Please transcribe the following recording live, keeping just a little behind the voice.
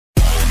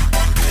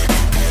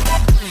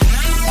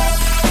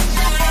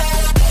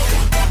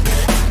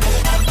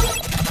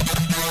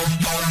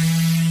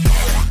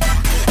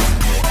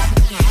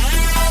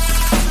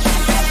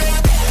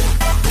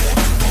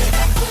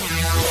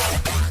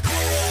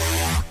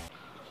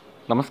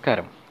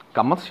നമസ്കാരം,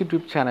 കമ്മസ്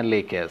യൂട്യൂബ്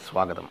ചാനലിലേക്ക്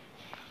സ്വാഗതം.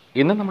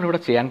 ഇന്ന് നമ്മളിവിടെ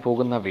ചെയ്യാൻ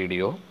പോകുന്ന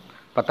വീഡിയോ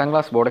 10ാം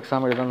ക്ലാസ് ബോർഡ്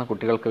എക്സാം എഴുതുന്ന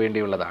കുട്ടികൾക്ക്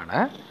വേണ്ടിയുള്ളതാണ്.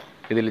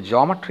 ഇതിൽ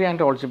ജോമെട്രി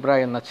ആൻഡ് ആൾജിബ്ര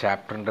എന്ന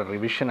ചാപ്റ്ററിൻ്റെ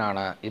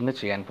റിവിഷനാണ് ഇന്ന്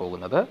ചെയ്യാൻ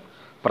പോകുന്നത്.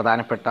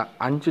 പ്രധാനപ്പെട്ട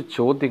 5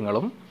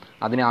 ചോദ്യങ്ങളും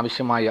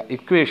അതിനാവശ്യമായ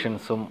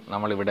ഇക്വേഷൻസും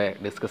നമ്മളിവിടെ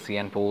ഡിസ്കസ്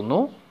ചെയ്യാൻ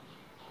പോകുന്നു.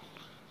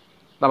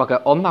 നമുക്ക്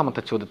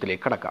ഒന്നാമത്തെ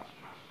ചോദ്യത്തിലേക്ക് കടക്കാം.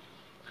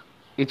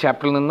 ഈ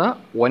ചാപ്റ്ററിൽ നിന്ന്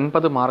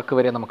 9 മാർക്ക്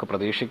വരെ നമുക്ക്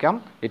പ്രതീക്ഷിക്കാം.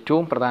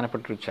 ഏറ്റവും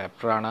പ്രധാനപ്പെട്ട ഒരു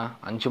ചാപ്റ്ററാണ്.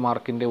 5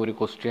 മാർക്കിൻ്റെ ഒരു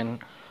ക്വസ്റ്റ്യൻ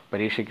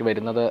പരീക്ഷയ്ക്ക്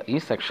വരുന്നത് ഈ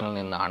സെക്ഷനിൽ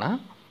നിന്നാണ്.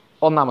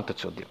 ഒന്നാമത്തെ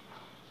ചോദ്യം,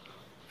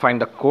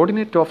 find the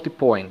coordinate of the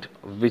point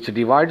which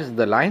divides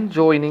the line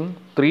joining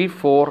 3,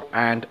 4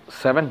 and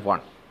 7,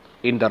 1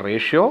 in the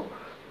ratio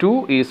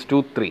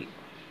 2:3.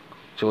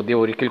 ചോദ്യം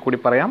ഒരിക്കൽ കൂടി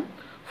പറയാം.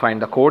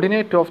 Find the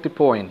coordinate of the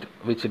point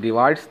which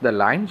divides the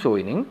line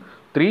joining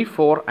 3,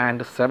 4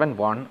 and 7,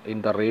 1 in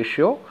the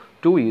ratio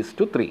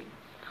 2:3.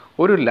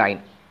 ഒരു ലൈൻ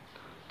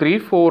 3,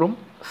 4ഉം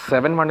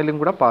 7, 1ലും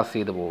കൂടെ pass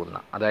ചെയ്ത് പോകുന്ന,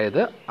 അതായത്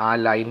ആ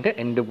ലൈൻ്റെ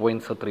എൻഡ്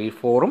പോയിൻറ്റ്സ് 3,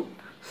 4ഉം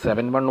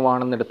 7, 1ഉം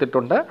ആണെന്ന്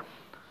എടുത്തിട്ടുണ്ട്.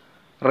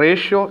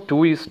 റേഷ്യോ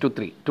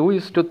 2:3.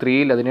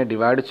 2:3യിൽ അതിനെ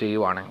ഡിവൈഡ്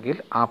ചെയ്യുവാണെങ്കിൽ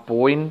ആ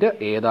പോയിൻ്റ്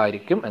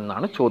ഏതായിരിക്കും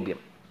എന്നാണ് ചോദ്യം.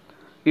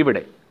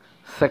 ഇവിടെ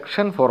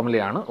സെക്ഷൻ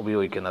ഫോർമുലയാണ്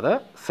ഉപയോഗിക്കുന്നത്.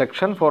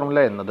 സെക്ഷൻ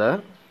ഫോർമുല എന്നത്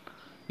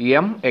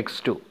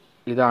mx2.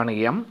 ഇതാണ്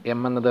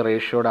m എന്നത്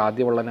റേഷ്യോയുടെ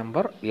ആദ്യമുള്ള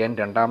നമ്പർ, n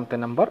രണ്ടാമത്തെ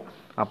നമ്പർ.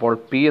 അപ്പോൾ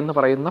p എന്ന്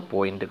പറയുന്ന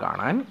പോയിൻ്റ്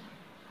കാണാൻ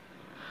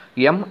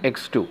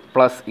mx2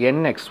 plus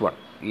nx1,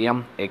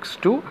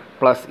 mx2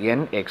 plus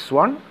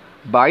nx1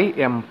 by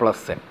m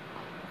plus n,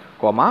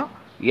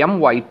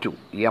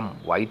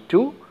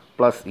 my2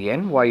 plus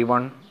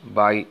ny1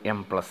 by m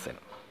plus n.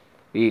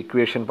 ഈ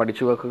ഇക്വേഷൻ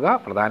പഠിച്ചു വെക്കുക,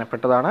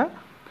 പ്രധാനപ്പെട്ടതാണ്.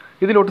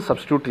 ഇതിലോട്ട്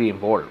സബ്സ്റ്റിറ്റ്യൂട്ട്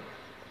ചെയ്യുമ്പോൾ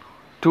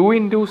 2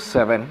 ×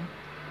 7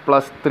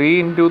 plus 3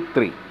 ×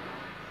 3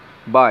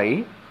 by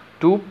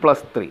 2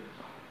 plus 3,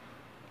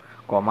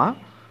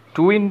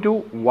 2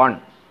 × 1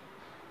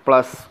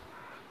 plus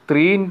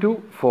 3 ×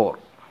 4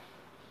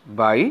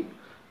 by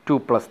 2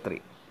 plus 3.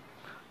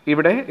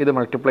 ഇവിടെ ഇത്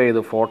മൾട്ടിപ്ലൈ ചെയ്ത്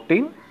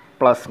 14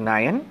 പ്ലസ്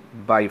 9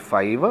 ബൈ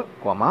 5,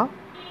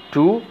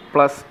 2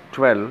 പ്ലസ്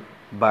 12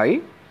 ബൈ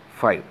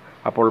 5.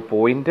 അപ്പോൾ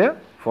point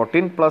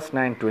 14 plus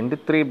 9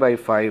 23 by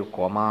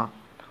 5,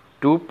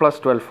 2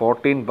 plus 12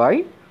 14 by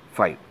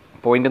 5.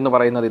 Point എന്ന്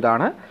പറയുന്നത്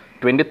ഇതാണ്,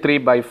 23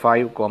 ബൈ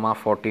 5,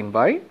 14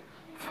 ബൈ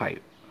 5.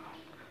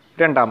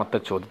 രണ്ടാമത്തെ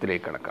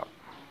ചോദ്യത്തിലേക്ക് കിടക്കാം.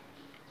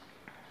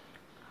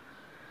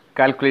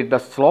 Calculate the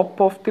slope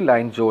of the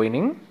line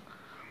joining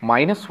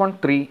 -1,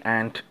 3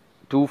 and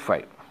 2,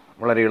 5.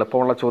 വളരെ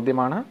എളുപ്പമുള്ള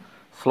ചോദ്യമാണ്.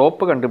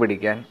 സ്ലോപ്പ്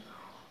കണ്ടുപിടിക്കാൻ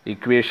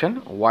equation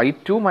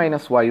y2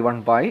 minus y1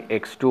 by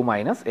x2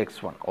 minus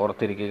x1.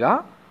 ഓർത്തിരിക്കുക,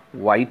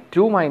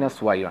 y2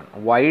 മൈനസ് y1,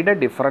 വൈയുടെ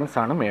ഡിഫറൻസ്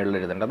ആണ് മേളിൽ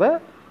എഴുതേണ്ടത്,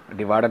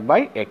 ഡിവൈഡഡ് ബൈ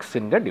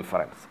എക്സിൻ്റെ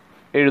ഡിഫറൻസ്.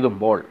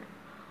 എഴുതുമ്പോൾ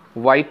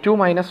y2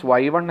 മൈനസ്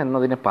y1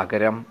 എന്നതിന്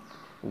പകരം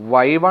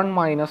y1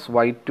 മൈനസ്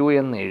y2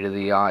 എന്ന്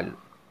എഴുതിയാൽ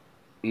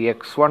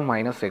x1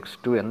 മൈനസ്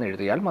x2 എന്ന്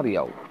എഴുതിയാൽ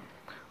മതിയാവും.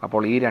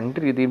 അപ്പോൾ ഈ രണ്ട്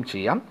രീതിയും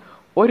ചെയ്യാം.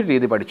 ഒരു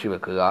രീതി പഠിച്ചു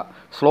വെക്കുക,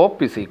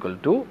 slope is equal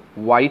to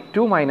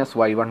y2 minus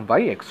y1 by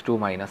x2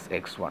 minus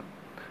x1.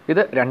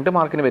 ഇത് 2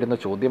 മാർക്കിന് വരുന്ന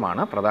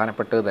ചോദ്യമാണ്,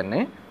 പ്രധാനപ്പെട്ടത്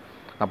തന്നെ.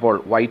 അപ്പോൾ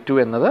y2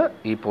 എന്നത്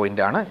ഈ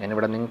പോയിൻ്റാണ്.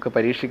 ഞാനിവിടെ നിങ്ങൾക്ക്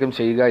പരീക്ഷിക്കും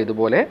ചെയ്യുക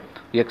ഇതുപോലെ.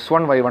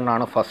 x1 y1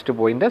 ആണ് first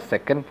point,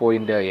 second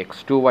point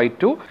x2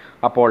 y2.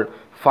 അപ്പോൾ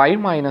 5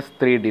 minus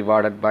 3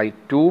 divided by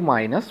 2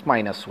 minus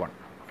 -1.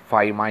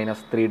 5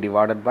 minus 3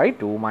 divided by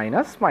 2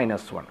 minus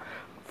 -1.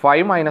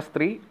 5 minus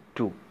 3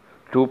 2,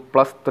 2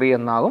 plus 3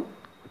 എന്നാകും,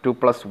 2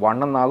 പ്ലസ് 1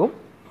 എന്നാകും.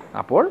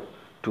 അപ്പോൾ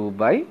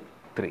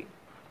 2/3.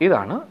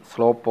 ഇതാണ്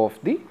slope of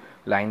the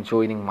line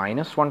joining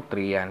 -1,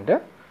 3 and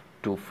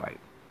 2, 5.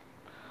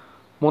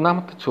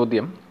 മൂന്നാമത്തെ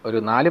ചോദ്യം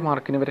ഒരു 4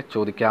 മാർക്കിന് വരെ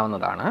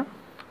ചോദിക്കാവുന്നതാണ്.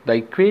 The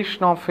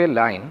equation of A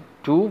line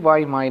 2y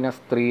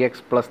minus 3x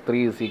plus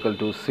 3 is equal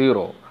to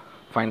 0.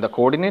 Find the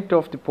coordinate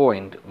of the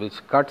point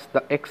which cuts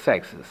the X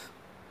axis.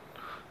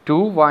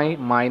 2y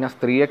minus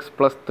 3x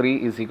plus 3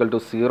 is equal to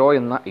 0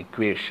 എന്ന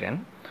equation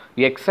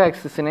X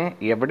ആക്സിസിനെ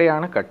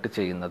എവിടെയാണ് cut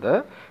ചെയ്യുന്നത്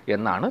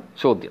എന്നാണ്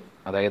ചോദ്യം.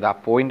 അതായത് ആ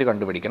point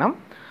കണ്ടുപിടിക്കണം.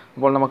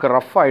 അപ്പോൾ നമുക്ക്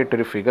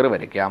റഫായിട്ടൊരു ഫിഗർ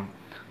വരയ്ക്കാം.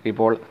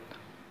 ഇപ്പോൾ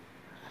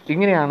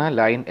ഇങ്ങനെയാണ്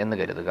ലൈൻ എന്ന്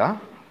കരുതുക.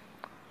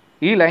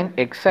 ഈ ലൈൻ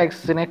എക്സ്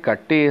ആക്സിസിനെ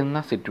കട്ട് ചെയ്യുന്ന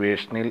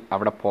സിറ്റുവേഷനിൽ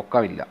അവിടെ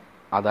പൊക്കമില്ല,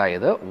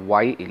 അതായത്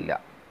y ഇല്ല.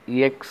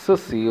 എക്സ്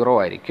 0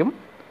 ആയിരിക്കും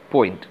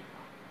പോയിൻ്റ്.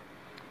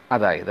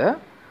 അതായത്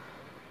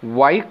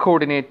y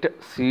കോർഡിനേറ്റ്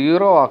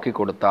 0 ആക്കി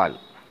കൊടുത്താൽ,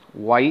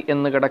 y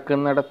എന്ന്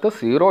കിടക്കുന്നിടത്ത്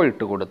 0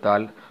 ഇട്ട്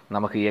കൊടുത്താൽ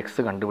നമുക്ക്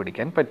എക്സ്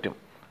കണ്ടുപിടിക്കാൻ പറ്റും.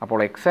 അപ്പോൾ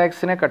എക്സ്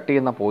ആക്സിനെ കട്ട്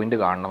ചെയ്യുന്ന പോയിൻ്റ്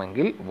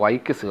കാണണമെങ്കിൽ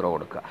വൈക്ക് 0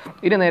 കൊടുക്കുക.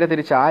 ഇനി നേരെ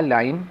തിരിച്ച് ആ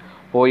ലൈൻ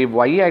പോയി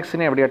y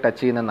ആക്സിനെ എവിടെയാണ് ടച്ച്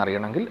ചെയ്യുന്നതെന്ന്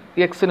അറിയണമെങ്കിൽ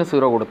എക്സിന്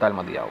 0 കൊടുത്താൽ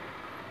മതിയാവും.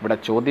 ഇവിടെ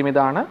ചോദ്യം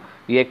ഇതാണ്,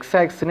 എക്സ്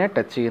ആക്സിനെ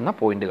ടച്ച് ചെയ്യുന്ന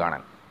പോയിൻ്റ്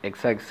കാണാൻ.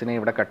 എക്സ് ആക്സിനെ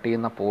ഇവിടെ കട്ട്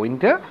ചെയ്യുന്ന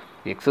പോയിൻ്റ്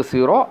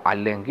x0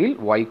 അല്ലെങ്കിൽ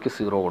വൈക്ക്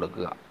 0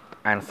 കൊടുക്കുക.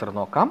 ആൻസർ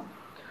നോക്കാം.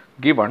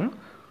 Given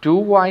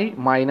 2y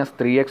minus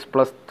 3x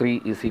plus 3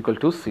 is equal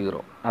to 0.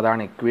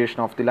 അതാണ് equation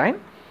of the line.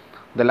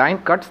 The line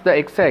cuts the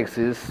X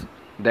axis,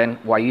 then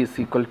y is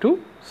equal to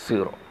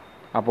 0.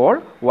 അപ്പോൾ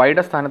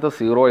വൈയുടെ സ്ഥാനത്ത്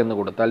 0 എന്ന്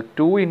കൊടുത്താൽ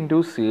 2 into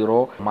 0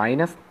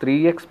 minus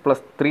 3x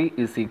plus 3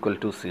 is equal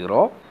to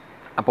 0.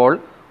 അപ്പോൾ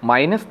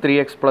minus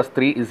 3x plus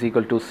 3 is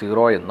equal to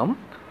 0 എന്നും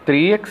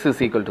 3x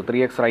is equal to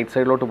 3x right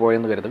സൈഡിലോട്ട്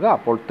പോയെന്ന് കരുതുക.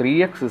 അപ്പോൾ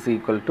 3x ഇസ്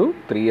ഈക്വൽ ടു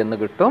 3 എന്ന്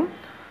കിട്ടും.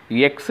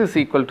 X is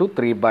equal to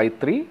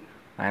 3/3.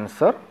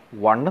 Answer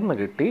 1 എന്ന്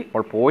കിട്ടി.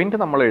 അപ്പോൾ പോയിന്റ്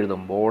നമ്മൾ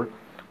എഴുതുമ്പോൾ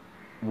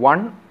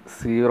 1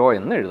 0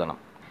 എന്ന് എഴുതണം.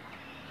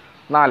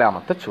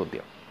 നാലാമത്തെ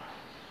ചോദ്യം.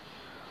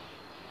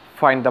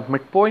 Find the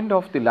midpoint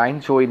of the line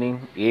joining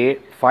A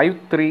 5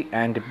 3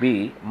 and B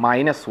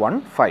 -1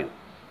 5.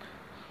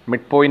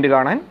 Mid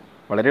കാണാൻ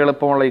വളരെ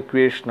എളുപ്പമുള്ള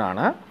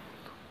ഇക്വേഷനാണ്.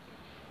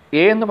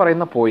 എ എന്ന്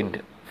പറയുന്ന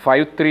പോയിന്റ്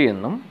 5 3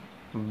 എന്നും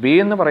ബി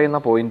എന്ന്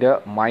പറയുന്ന പോയിന്റ്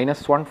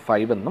 -1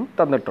 5 എന്നും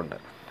തന്നിട്ടുണ്ട്.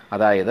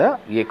 അതായത്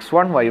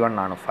x1 y1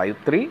 ആണ് 5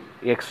 3,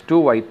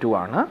 x2 y2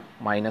 ആണ്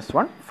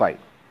 -1 5.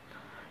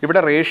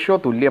 ഇവിടെ റേഷ്യോ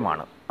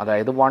തുല്യമാണ്,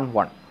 അതായത് 1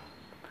 1.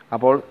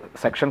 അപ്പോൾ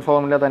സെക്ഷൻ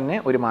ഫോർമുല തന്നെ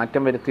ഒരു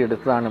മാറ്റം വരുത്തി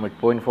എടുത്തതാണ് mid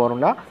point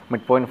formula.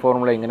 Mid point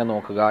formula ഇങ്ങനെ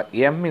നോക്കുക,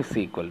 M is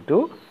equal to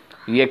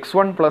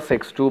x1 plus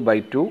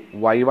x2/2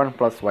 y1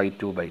 plus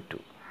y2/2.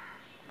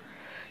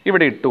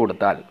 ഇവിടെ ഇട്ട്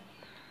കൊടുത്താൽ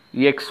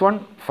x1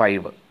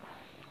 5,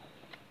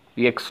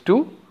 x2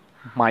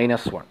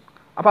 -1.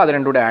 അപ്പോൾ അത്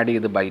രണ്ടും കൂടെ ആഡ്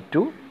ചെയ്ത്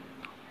 /2,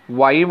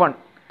 y1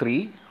 3,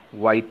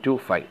 y2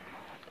 5.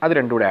 അത്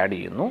രണ്ടും കൂടെ ആഡ്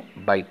ചെയ്യുന്നു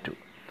 /2.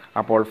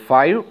 അപ്പോൾ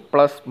 5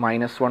 പ്ലസ്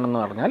 -1 എന്ന്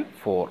പറഞ്ഞാൽ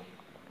 4.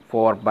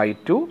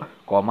 4/2,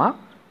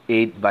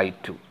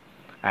 8/2.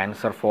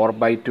 ആൻസർ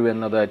 4/2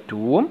 എന്നത്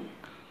 2ഉം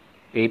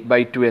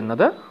 8/2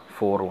 എന്നത്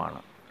 4ഉമാണ്.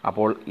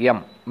 അപ്പോൾ M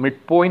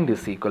mid point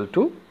is equal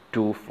to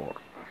 2 4.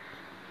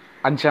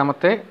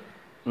 അഞ്ചാമത്തെ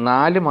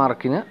 4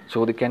 മാർക്കിന്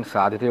ചോദിക്കാൻ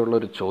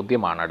സാധ്യതയുള്ളൊരു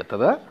ചോദ്യമാണ്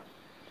അടുത്തത്.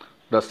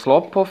 The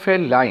slope of A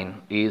line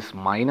is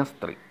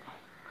 -3.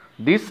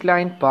 This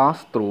line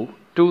pass through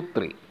 2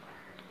 3.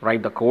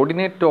 Write the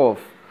coordinate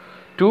of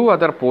 2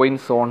 other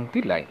points on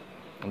the line.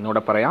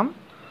 എന്നൂടെ പറയാം,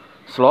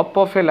 സ്ലോപ്പ്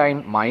ഓഫ് എ ലൈൻ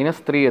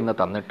 -3 എന്ന്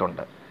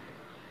തന്നിട്ടുണ്ട്.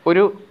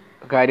 ഒരു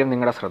കാര്യം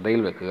നിങ്ങളുടെ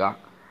ശ്രദ്ധയിൽ വെക്കുക,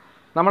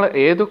 നമ്മൾ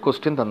ഏത്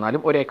ക്വസ്റ്റ്യൻ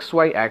തന്നാലും ഒരു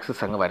XY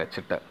ആക്സിസ് അങ്ങ്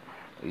വരച്ചിട്ട്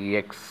ഈ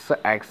എക്സ്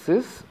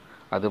ആക്സിസ്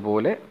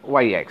അതുപോലെ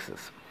Y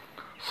ആക്സിസ്,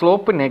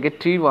 സ്ലോപ്പ്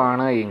നെഗറ്റീവ്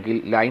ആണ് എങ്കിൽ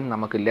ലൈൻ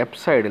നമുക്ക്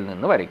ലെഫ്റ്റ് സൈഡിൽ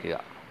നിന്ന് വരയ്ക്കുക.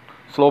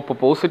 സ്ലോപ്പ്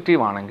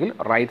പോസിറ്റീവ് ആണെങ്കിൽ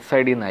റൈറ്റ്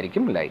സൈഡിൽ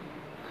നിന്നായിരിക്കും ലൈൻ.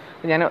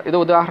 ഞാൻ ഇത്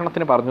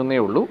ഉദാഹരണത്തിന് പറഞ്ഞേ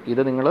ഉള്ളൂ,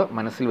 ഇത് നിങ്ങൾ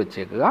മനസ്സിൽ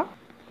വെച്ചേക്കുക.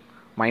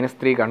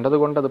 -3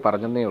 കണ്ടതുകൊണ്ട് അത്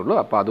പറഞ്ഞതേ ഉള്ളൂ,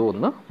 അപ്പോൾ അതും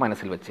ഒന്ന്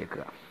മനസ്സിൽ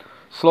വെച്ചേക്കുക.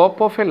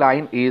 Slope of A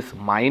line is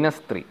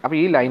 -3. അപ്പോൾ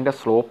ഈ ലൈൻ്റെ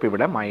സ്ലോപ്പ്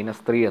ഇവിടെ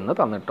 -3 എന്ന്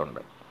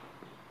തന്നിട്ടുണ്ട്.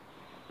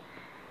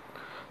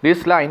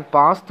 This line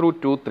pass through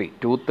 2 3.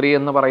 2 3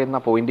 എന്ന് പറയുന്ന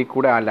പോയിന്റിൽ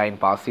കൂടെ ആ ലൈൻ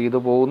പാസ് ചെയ്തു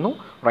പോകുന്നു.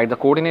 Write the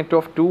coordinate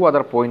of 2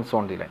 other points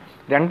on the line.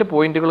 2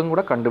 പോയിന്റുകളും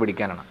കൂടെ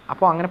കണ്ടുപിടിക്കാനാണ്.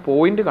 അപ്പോൾ അങ്ങനെ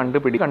പോയിന്റ്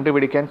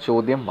കണ്ടുപിടിക്കാൻ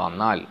ചോദ്യം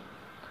വന്നാൽ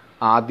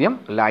ആദ്യം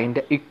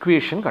ലൈൻ്റെ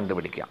ഇക്വേഷൻ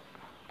കണ്ടുപിടിക്കാം.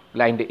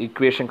 ലൈൻ്റെ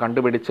ഇക്വേഷൻ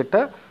കണ്ടുപിടിച്ചിട്ട്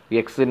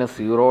എക്സിന്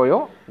 0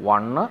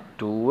 1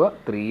 2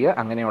 3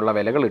 അങ്ങനെയുള്ള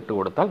വിലകൾ ഇട്ട്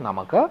കൊടുത്താൽ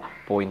നമുക്ക്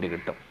പോയിന്റ്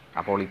കിട്ടും.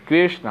 അപ്പോൾ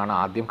ഇക്വേഷനാണ്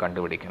ആദ്യം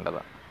കണ്ടുപിടിക്കേണ്ടത്.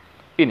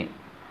 ഇനി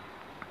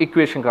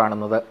ഇക്വേഷൻ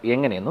കാണുന്നത്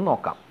എങ്ങനെയെന്ന്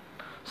നോക്കാം.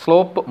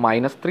 സ്ലോപ്പ്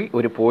 -3,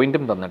 ഒരു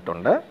പോയിന്റും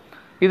തന്നിട്ടുണ്ട്.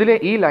 ഇതിലെ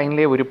ഈ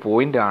ലൈനിലെ ഒരു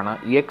പോയിൻ്റാണ്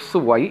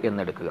XY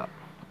എന്നെടുക്കുക.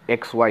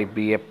 XY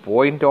B A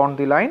point on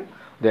the line,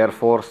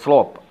 therefore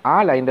slope, ആ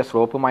ലൈൻ്റെ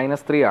സ്ലോപ്പ്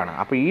 -3 ആണ്.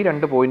 അപ്പോൾ ഈ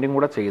 2 പോയിന്റും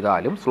കൂടെ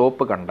ചെയ്താലും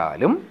സ്ലോപ്പ്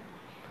കണ്ടാലും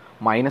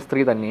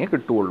 -3 തന്നെയേ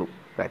കിട്ടുകയുള്ളൂ.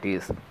 That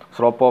is,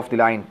 slope of the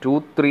line 2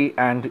 3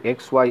 and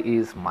xy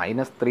is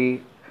 -3.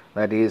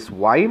 That is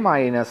y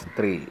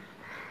 -3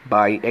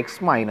 by x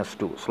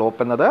 -2. Slope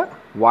എന്നത്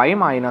y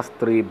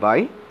 -3 by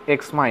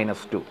x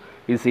 -2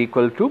 is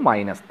equal to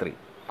 -3.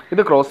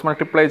 ഇത് ക്രോസ്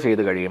മൾട്ടിപ്ലൈ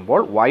ചെയ്ത്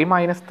കഴിയുമ്പോൾ y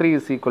 -3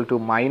 is equal to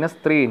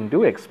 -3 into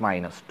x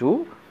 -2.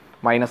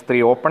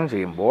 -3 open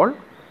ചെയ്യുമ്പോൾ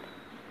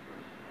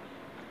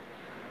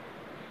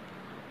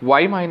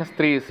y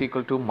 -3 is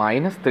equal to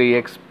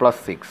 -3x plus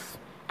 6.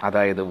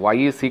 അതായത് y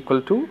is equal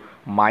to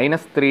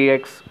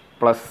 -3x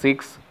plus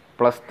 6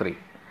 plus 3.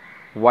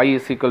 y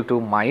is equal to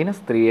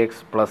 -3x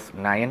plus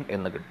 9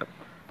 എന്ന് കിട്ടും.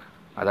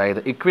 അതായത്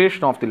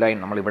equation of the line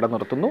നമ്മൾ ഇവിടെ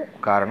നിർത്തുന്നു.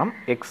 കാരണം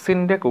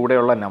എക്സിൻ്റെ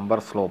കൂടെയുള്ള number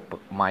slope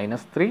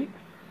 -3,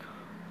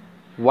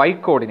 y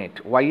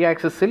coordinate y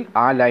ആക്സിസിൽ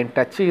ആ ലൈൻ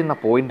ടച്ച് ചെയ്യുന്ന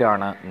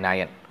പോയിൻ്റാണ്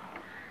 9.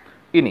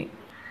 ഇനി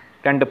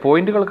 2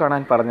 പോയിന്റുകൾ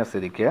കാണാൻ പറഞ്ഞ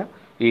സ്ഥിതിക്ക്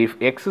if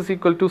x is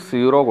equal to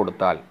 0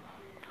 കൊടുത്താൽ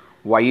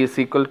y is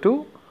equal to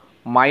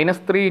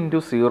 -3 into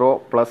 0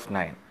 plus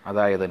 9,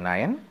 അതായത്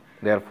 9.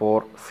 Therefore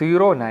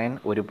 0 9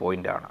 ഒരു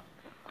പോയിൻ്റാണ്.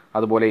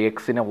 അതുപോലെ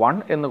എക്സിന് 1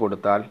 എന്ന്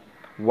കൊടുത്താൽ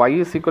y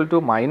is equal to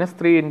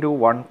 -3 into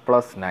 1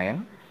 plus 9,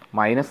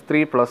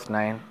 -3 plus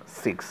 9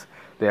 6.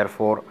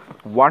 Therefore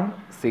 1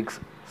 6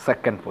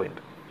 second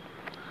point.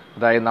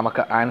 അതായത്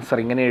നമുക്ക് ആൻസർ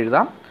ഇങ്ങനെ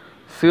എഴുതാം,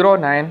 0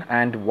 9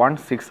 and 1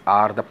 6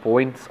 are the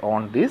points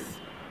on this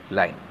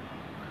line.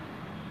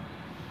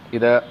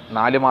 ഇത്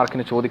 4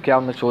 മാർക്കിന്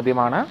ചോദിക്കാവുന്ന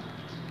ചോദ്യമാണ്.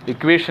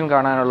 ഇക്വേഷൻ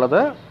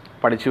കാണാനുള്ളത്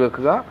പഠിച്ചു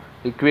വെക്കുക.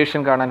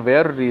 ഇക്വേഷൻ കാണാൻ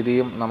വേറൊരു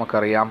രീതിയും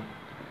നമുക്കറിയാം.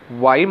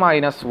 y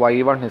minus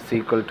y1 is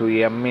equal to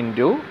M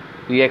into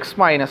X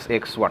minus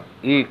x1.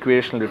 ഈ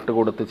ഇക്വേഷനിൽ ഇട്ട്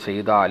കൊടുത്ത്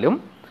ചെയ്താലും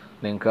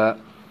നിങ്ങൾക്ക്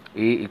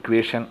ഈ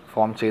ഇക്വേഷൻ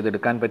ഫോം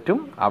ചെയ്തെടുക്കാൻ പറ്റും.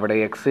 അവിടെ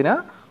എക്സിന്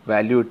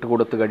വാല്യൂ ഇട്ട്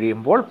കൊടുത്ത്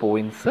കഴിയുമ്പോൾ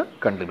പോയിൻറ്റ്സ്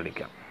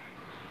കണ്ടുപിടിക്കാം.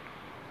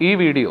 ഈ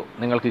വീഡിയോ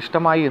നിങ്ങൾക്ക്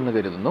ഇഷ്ടമായി എന്ന്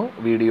കരുതുന്നു.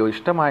 വീഡിയോ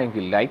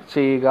ഇഷ്ടമായെങ്കിൽ ലൈക്ക്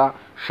ചെയ്യുക,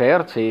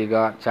 ഷെയർ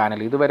ചെയ്യുക.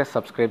 ചാനൽ ഇതുവരെ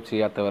സബ്സ്ക്രൈബ്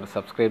ചെയ്യാത്തവർ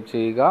സബ്സ്ക്രൈബ്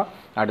ചെയ്യുക.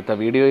 അടുത്ത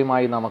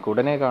വീഡിയോയുമായി നമുക്ക്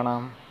ഉടനെ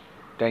കാണാം.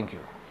 Thank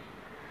you.